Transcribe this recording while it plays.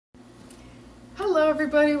Hello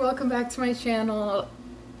everybody, welcome back to my channel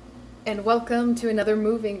and welcome to another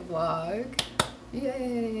moving vlog.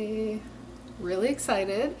 Yay! Really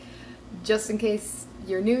excited. Just in case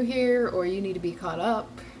you're new here or you need to be caught up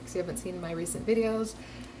because you haven't seen my recent videos,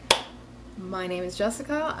 my name is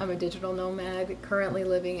Jessica. I'm a digital nomad currently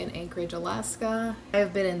living in Anchorage, Alaska. I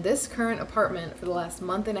have been in this current apartment for the last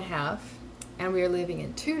month and a half and we are leaving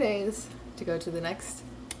in 2 days to go to the next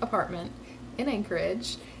apartment in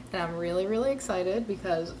Anchorage. And I'm really excited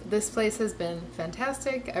because this place has been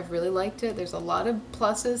fantastic. I've really liked it. There's a lot of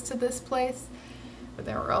pluses to this place, but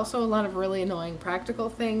there were also a lot of really annoying practical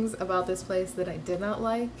things about this place that I did not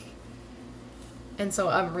like. And so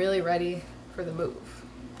I'm really ready for the move.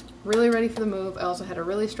 Really ready for the move. I also had a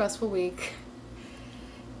really stressful week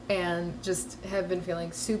and just have been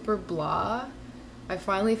feeling super blah. I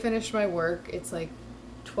finally finished my work. It's like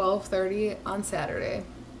 12:30 on Saturday.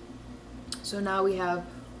 So now we have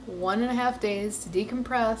 1.5 days to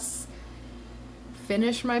decompress,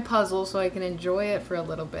 finish my puzzle so I can enjoy it for a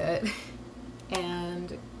little bit,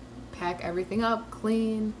 and pack everything up,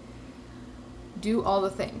 clean, do all the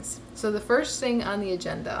things. So the first thing on the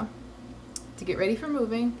agenda to get ready for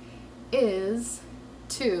moving is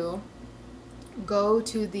to go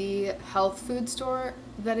to the health food store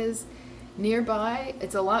that is nearby.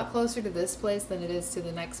 It's a lot closer to this place than it is to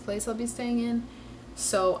the next place I'll be staying in.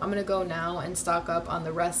 So I'm gonna go now and stock up on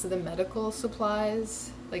the rest of the medical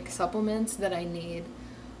supplies, like supplements that I need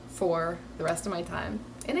for the rest of my time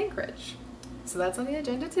in Anchorage. So that's on the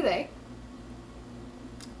agenda today.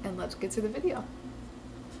 And let's get to the video.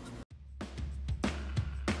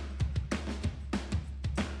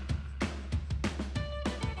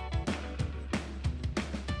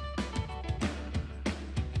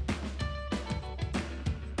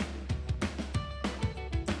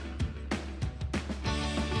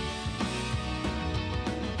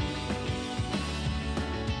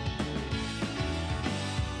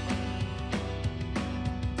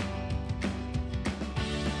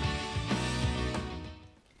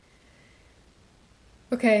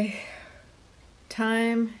 Okay,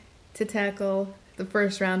 time to tackle the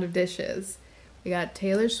first round of dishes. We got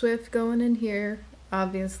Taylor Swift going in here,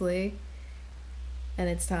 obviously, and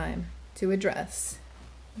it's time to address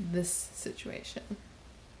this situation.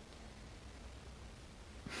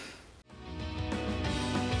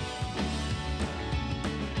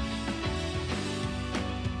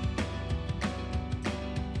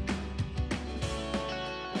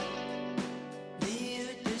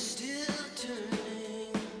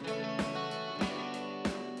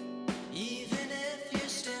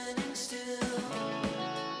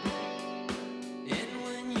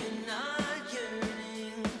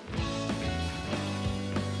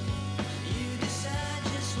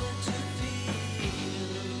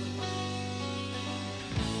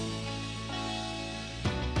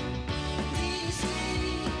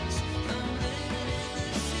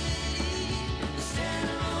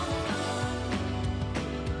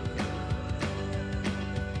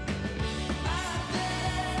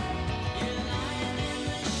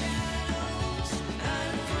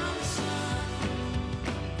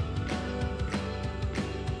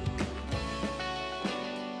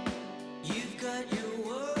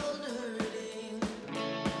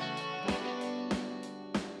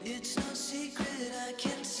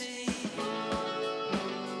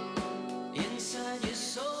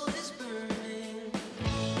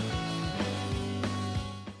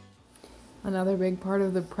 Another big part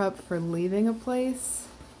of the prep for leaving a place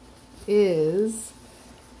is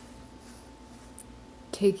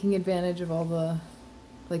taking advantage of all the,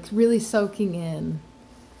 like, really soaking in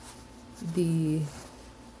the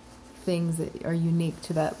things that are unique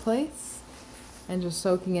to that place and just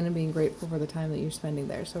soaking in and being grateful for the time that you're spending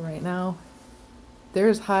there. So right now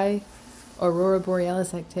there's high aurora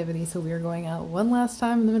borealis activity, so we are going out one last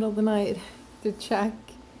time in the middle of the night to check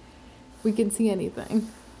we can see anything.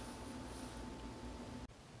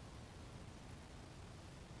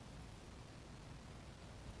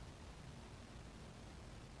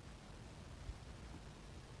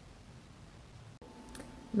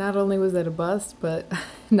 Not only was it a bust, but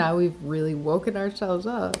now we've really woken ourselves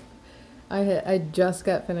up. I just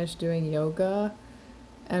got finished doing yoga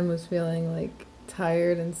and was feeling like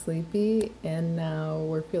tired and sleepy, and now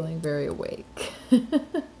we're feeling very awake.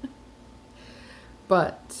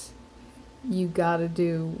 But you gotta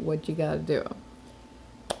do what you gotta do.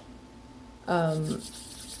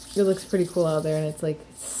 It looks pretty cool out there and it's like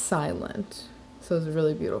silent, so it's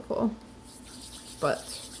really beautiful.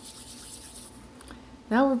 But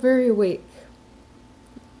now we're very awake.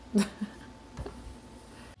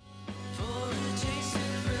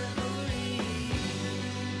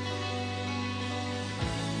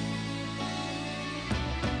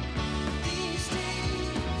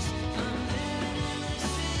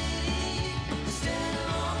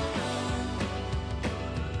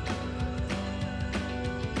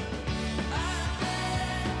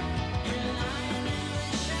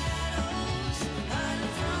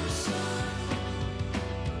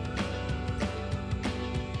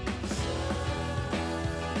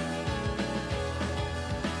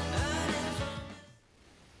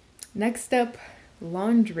 Next up,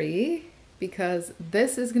 laundry, because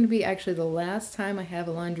this is going to be actually the last time I have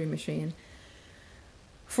a laundry machine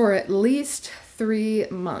for at least 3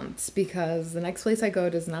 months, because the next place I go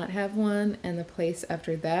does not have one, and the place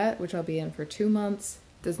after that, which I'll be in for 2 months,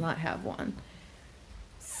 does not have one.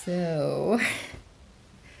 So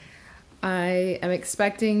I am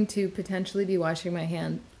expecting to potentially be washing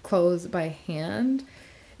my clothes by hand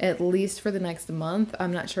at least for the next month.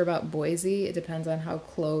 I'm not sure about Boise. It depends on how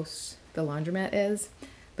close the laundromat is.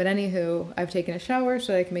 But anywho, I've taken a shower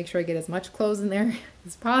so I can make sure I get as much clothes in there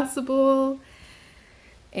as possible.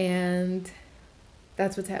 And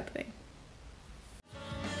that's what's happening.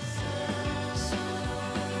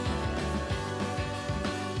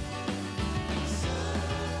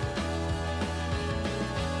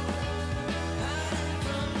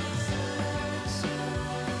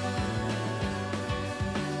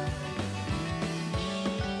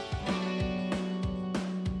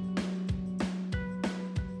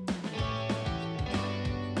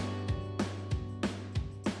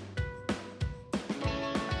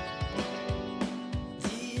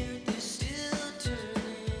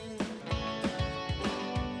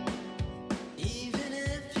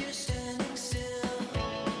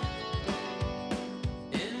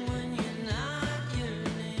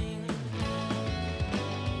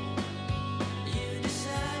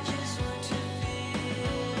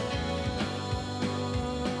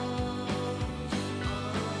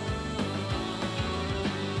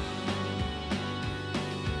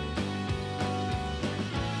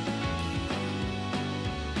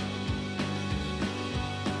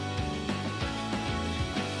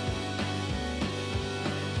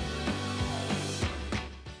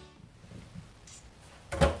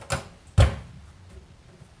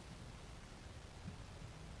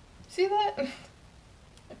 See that?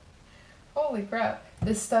 Holy crap.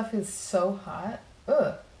 This stuff is so hot.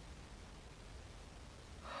 Ugh.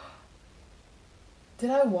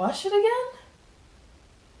 Did I wash it again?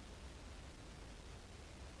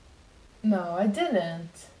 No, I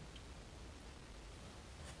didn't.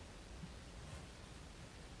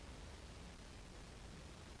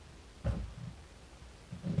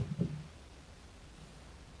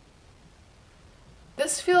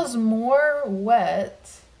 This feels more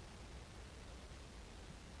wet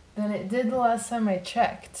than it did the last time I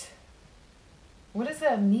checked. What does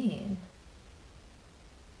that mean?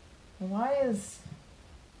 Why is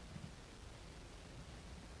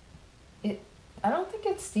it? I don't think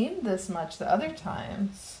it steamed this much the other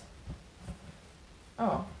times.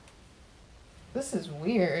 Oh. This is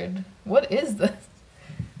weird. What is this?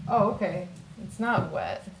 Oh, okay. It's not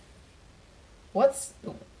wet.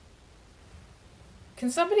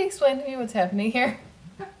 Can somebody explain to me what's happening here?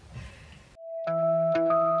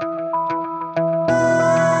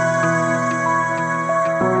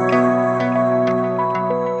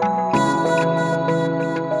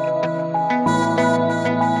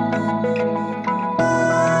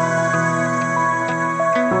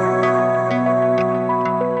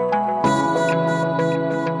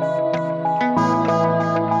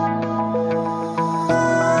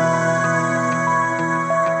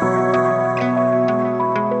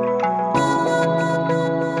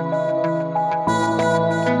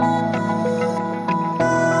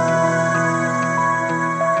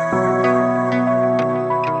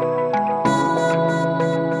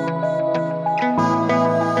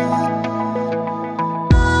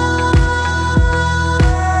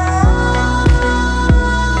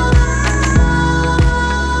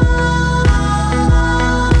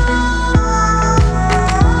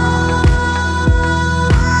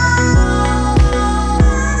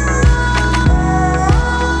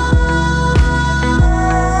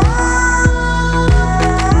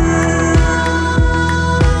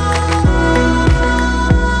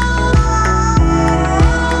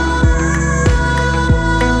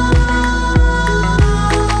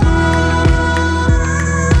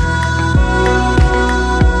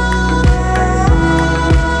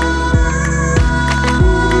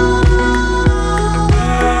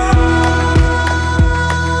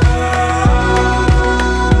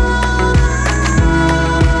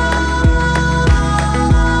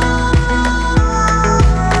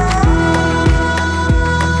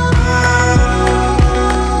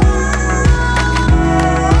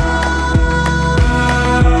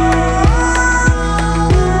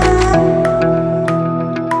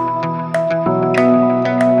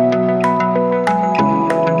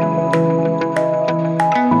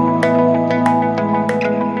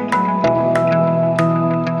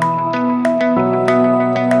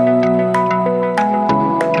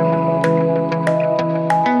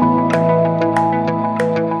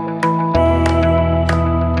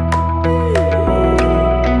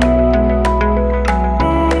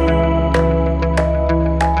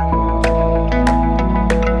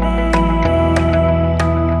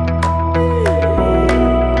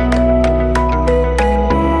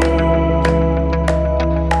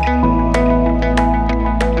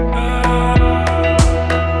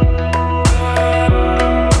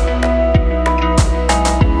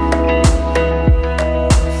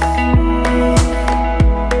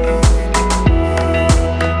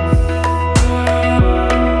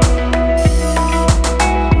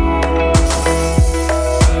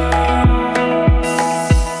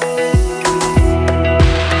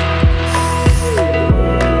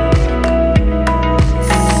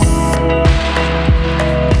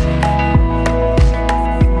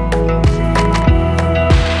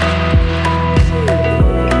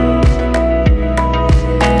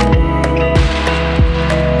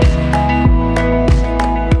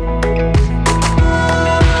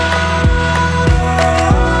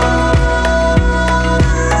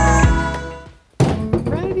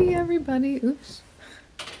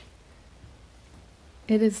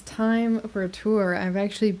 It is time for a tour. I've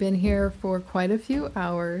actually been here for quite a few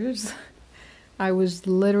hours. I was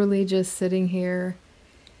literally just sitting here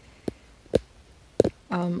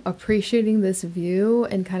appreciating this view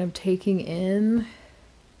and kind of taking in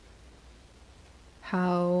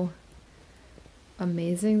how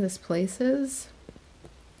amazing this place is.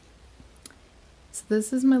 So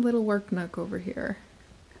this is my little work nook over here.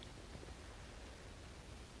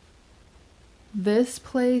 This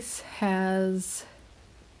place has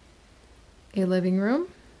a living room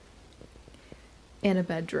and a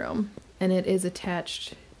bedroom, and it is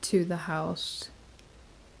attached to the house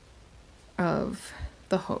of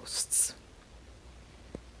the hosts.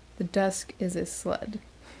 The desk is a sled.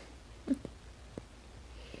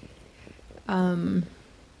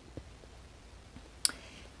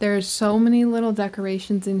 There's so many little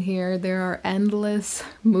decorations in here. There are endless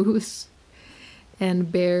moose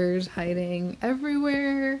and bears hiding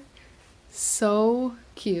everywhere. So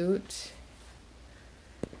cute.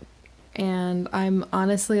 And I'm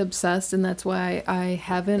honestly obsessed, and that's why I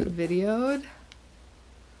haven't videoed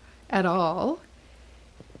at all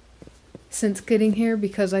since getting here,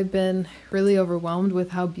 because I've been really overwhelmed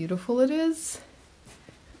with how beautiful it is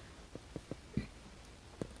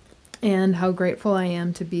and how grateful I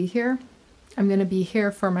am to be here. I'm going to be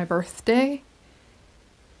here for my birthday.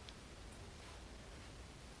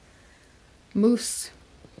 Moose,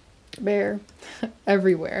 bear,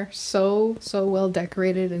 everywhere. So well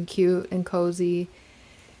decorated and cute and cozy,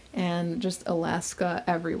 and just Alaska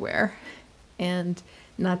everywhere. And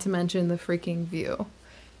not to mention the freaking view.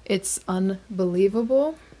 It's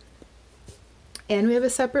unbelievable. And we have a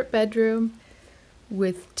separate bedroom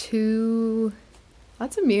with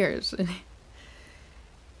lots of mirrors,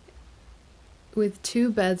 with 2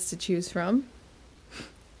 beds to choose from.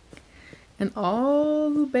 And all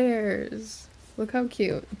the bears. Look how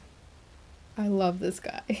cute. I love this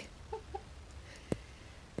guy.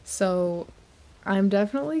 So I'm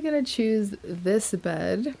definitely gonna choose this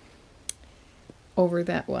bed over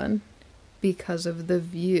that one because of the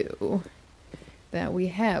view that we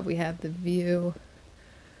have. We have the view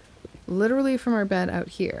literally from our bed out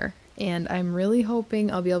here, and I'm really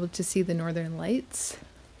hoping I'll be able to see the northern lights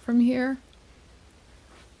from here.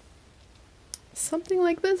 Something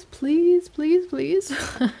like this, please, please, please.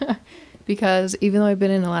 Because even though I've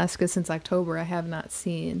been in Alaska since October, I have not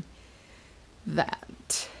seen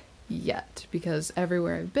that yet, because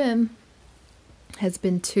everywhere I've been has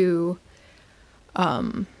been too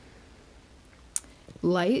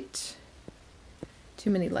light,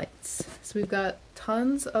 too many lights. So we've got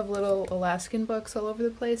tons of little Alaskan books all over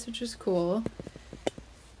the place, which is cool.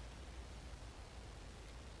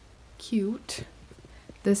 Cute.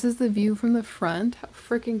 This is the view from the front. How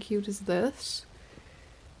freaking cute is this?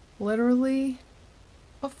 Literally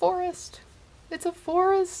a forest. It's a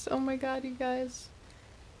forest. Oh my god, you guys.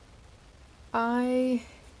 I'm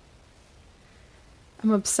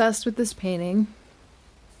obsessed with this painting.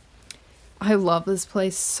 I love this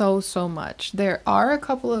place so much. There are a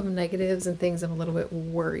couple of negatives and things I'm a little bit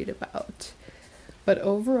worried about. But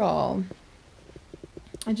overall,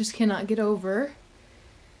 I just cannot get over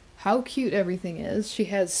how cute everything is. She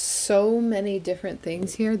has so many different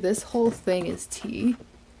things here. This whole thing is tea.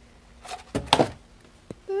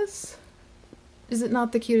 This, is it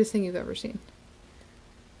not the cutest thing you've ever seen?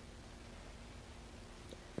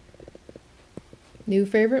 New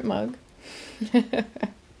favorite mug.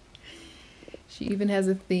 She even has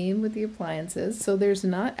a theme with the appliances. So there's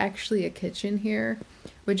not actually a kitchen here,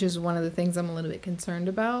 which is one of the things I'm a little bit concerned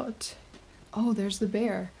about. Oh, there's the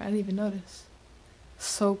bear. I didn't even notice.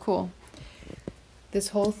 So cool. This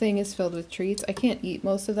whole thing is filled with treats. I can't eat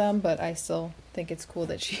most of them, but I still think it's cool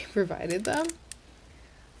that she provided them.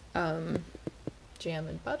 Jam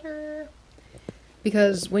and butter.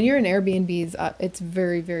 Because when you're in Airbnbs, it's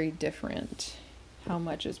very different how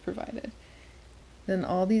much is provided. Then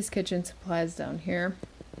all these kitchen supplies down here.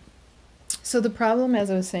 So the problem, as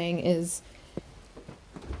I was saying, is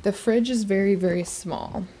the fridge is very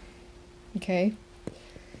small. Okay?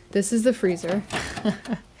 This is the freezer.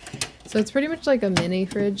 So it's pretty much like a mini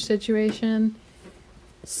fridge situation.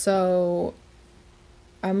 So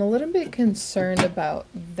I'm a little bit concerned about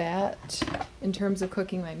that in terms of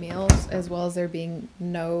cooking my meals, as well as there being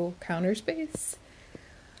no counter space.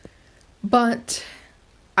 But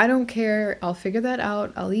I don't care. I'll figure that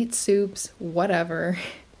out. I'll eat soups, whatever.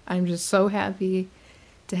 I'm just so happy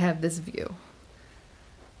to have this view.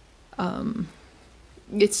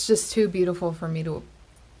 It's just too beautiful for me to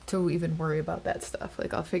even worry about that stuff.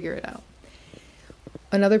 Like, I'll figure it out.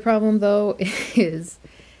 Another problem, though, is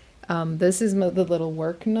this is the little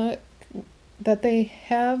work nook that they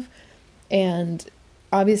have, and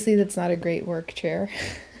Obviously, that's not a great work chair.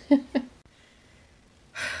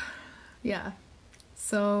 Yeah.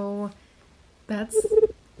 So that's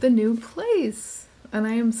the new place. And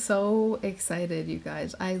I am so excited, you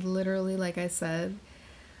guys. I literally, like I said,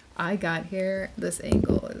 I got here. This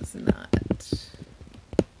angle is not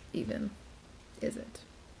even, is it?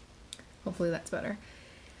 Hopefully that's better.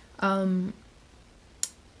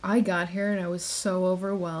 I got here and I was so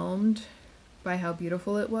overwhelmed by how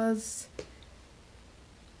beautiful it was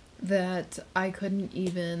that I couldn't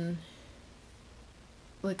even,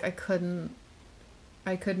 like, I couldn't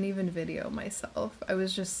even video myself. I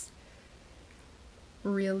was just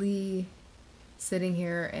really sitting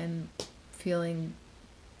here and feeling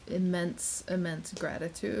immense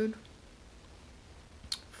gratitude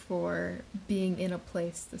for being in a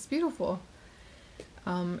place that's beautiful.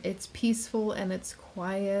 It's peaceful and it's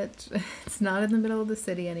quiet. It's not in the middle of the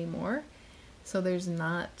city anymore, so there's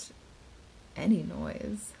not any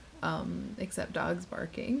noise except dogs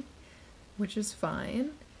barking, which is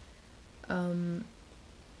fine. I'm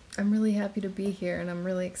really happy to be here, and I'm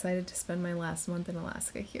really excited to spend my last month in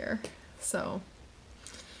Alaska here. So,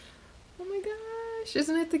 oh my gosh,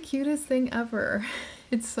 isn't it the cutest thing ever?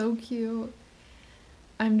 It's so cute.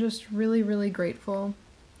 I'm just really grateful.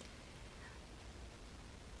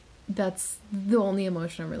 That's the only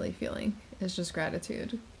emotion I'm really feeling, is just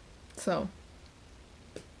gratitude. So,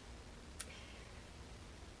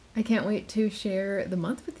 I can't wait to share the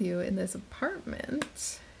month with you in this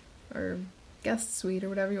apartment, or guest suite, or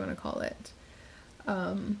whatever you want to call it.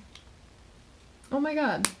 Oh my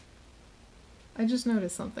god. I just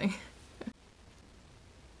noticed something.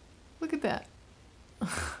 Look at that.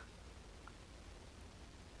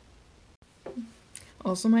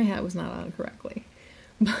 Also, my hat was not on correctly,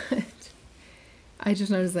 but I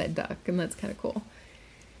just noticed that duck, and that's kind of cool.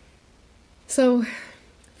 So,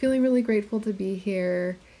 feeling really grateful to be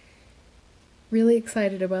here. Really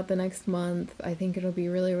excited about the next month. I think it'll be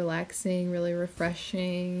really relaxing, really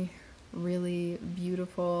refreshing, really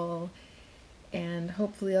beautiful, and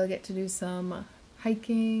hopefully I'll get to do some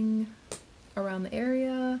hiking around the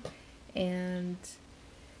area, and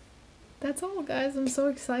that's all, guys. I'm so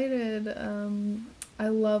excited. I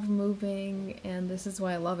love moving, and this is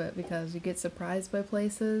why I love it, because you get surprised by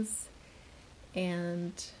places,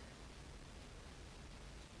 and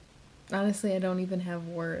honestly, I don't even have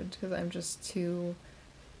words, because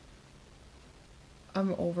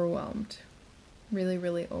I'm overwhelmed.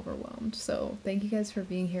 Really overwhelmed. So thank you guys for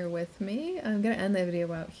being here with me. I'm going to end the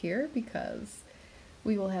video out here because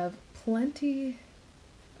we will have plenty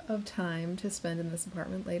of time to spend in this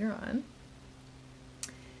apartment later on.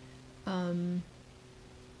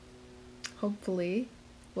 Hopefully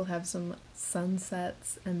we'll have some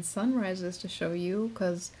sunsets and sunrises to show you,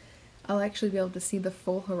 because I'll actually be able to see the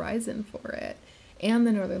full horizon for it, and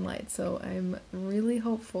the northern lights. So I'm really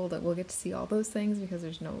hopeful that we'll get to see all those things, because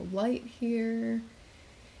there's no light here,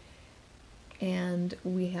 and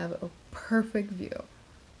we have a perfect view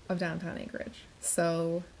of downtown Anchorage.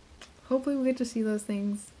 So hopefully we'll get to see those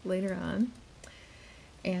things later on,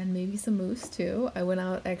 and maybe some moose too. I went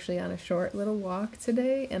out actually on a short little walk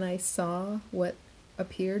today, and I saw what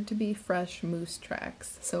appeared to be fresh moose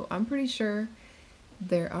tracks. So I'm pretty sure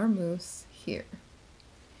there are moose here,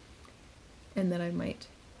 and that I might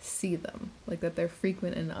see them, like that they're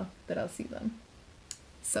frequent enough that I'll see them.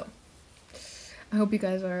 So I hope you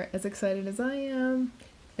guys are as excited as I am.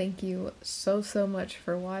 Thank you so much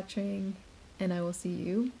for watching, and I will see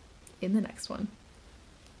you in the next one.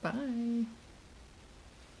 Bye.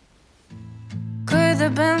 Could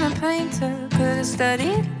have been a painter, could have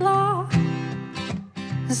studied law.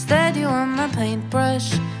 Instead you are my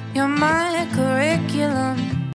paintbrush, you're my curriculum.